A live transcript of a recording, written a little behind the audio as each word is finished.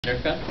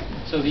Nerf gun.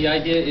 So the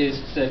idea is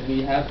that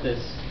we have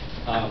this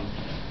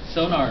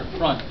sonar in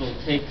front will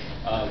take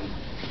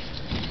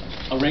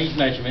a range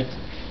measurement,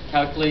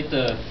 calculate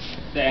the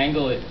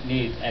angle it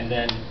needs, and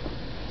then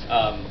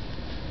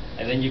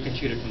you can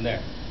shoot it from there.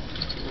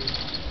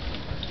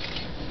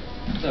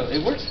 So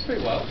it works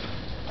pretty well.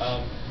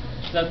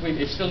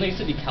 It still needs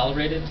to be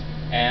calibrated.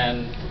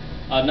 And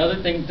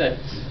another thing that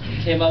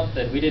came up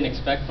that we didn't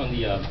expect from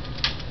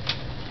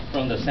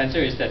the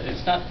sensor is that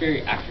it's not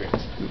very accurate.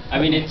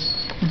 I mean, it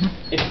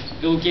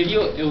will give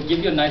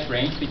you a nice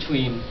range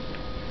between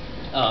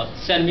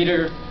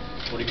centimeter.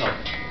 What do you call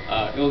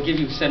it? It will give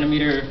you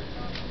centimeter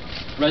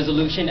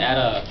resolution at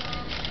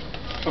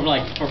for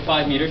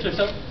 5 meters or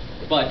so.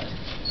 But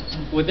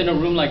within a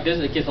room like this,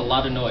 it gets a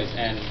lot of noise,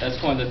 and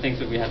that's one of the things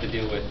that we have to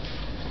deal with.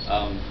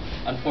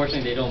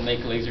 Unfortunately, they don't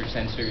make laser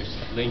sensors,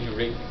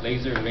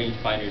 laser range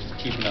finders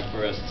cheap enough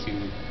for us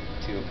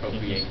to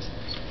appropriate.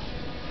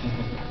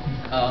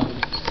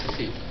 Let's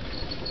see.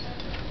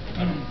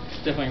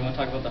 Stefan, you want to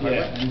talk about the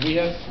hardware? Yeah, and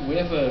we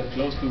have a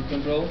closed loop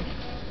control.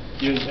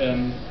 Due to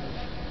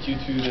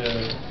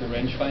the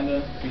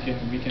rangefinder, we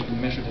can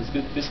measure the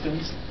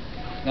distance.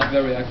 Not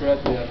very accurate.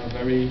 We have a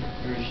very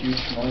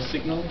huge noise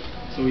signal,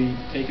 so we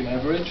take an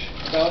average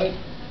about it,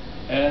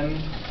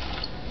 and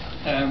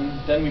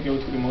then we go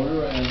to the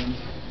motor and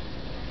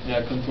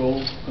control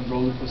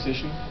the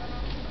position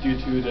due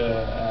to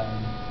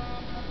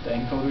the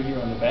encoder here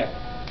on the back.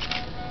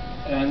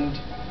 And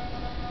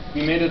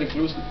we made it a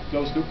closed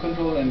loop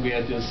control, and we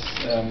had this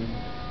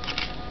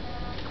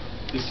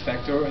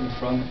factor in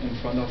front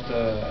of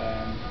the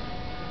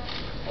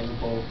in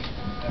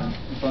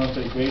front of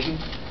the equation,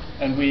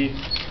 and we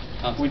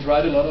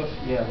tried a lot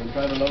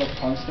of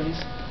constants,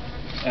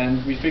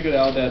 and we figured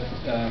out that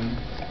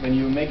when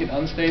you make it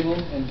unstable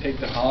and take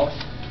the half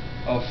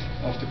of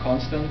the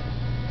constant,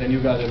 then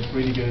you got a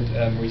pretty good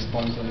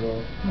response on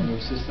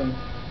your system,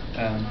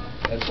 and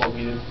that's what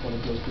we did for the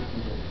closed loop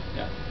control.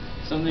 Yeah.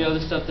 Some of the other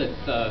stuff that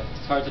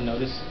it's hard to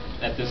notice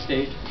at this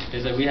stage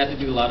is that we had to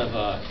do a lot of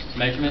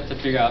measurements to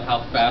figure out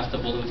how fast the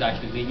bullet was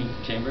actually leaving the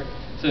chamber.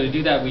 So to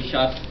do that, we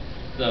shot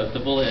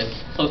the bullet as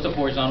close to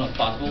horizontal as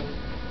possible.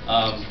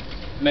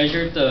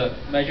 Measured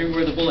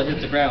where the bullet hits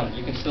the ground.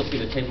 You can still see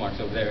the tape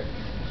marks over there.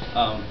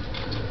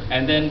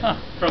 And then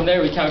from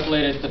there, we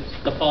calculated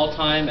the fall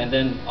time, and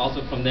then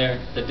also from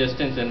there the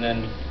distance, and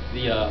then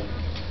the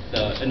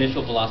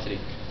initial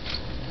velocity.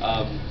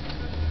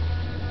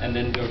 And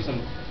then there were some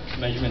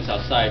measurements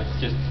outside,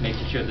 just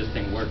making sure this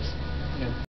thing works. Yeah.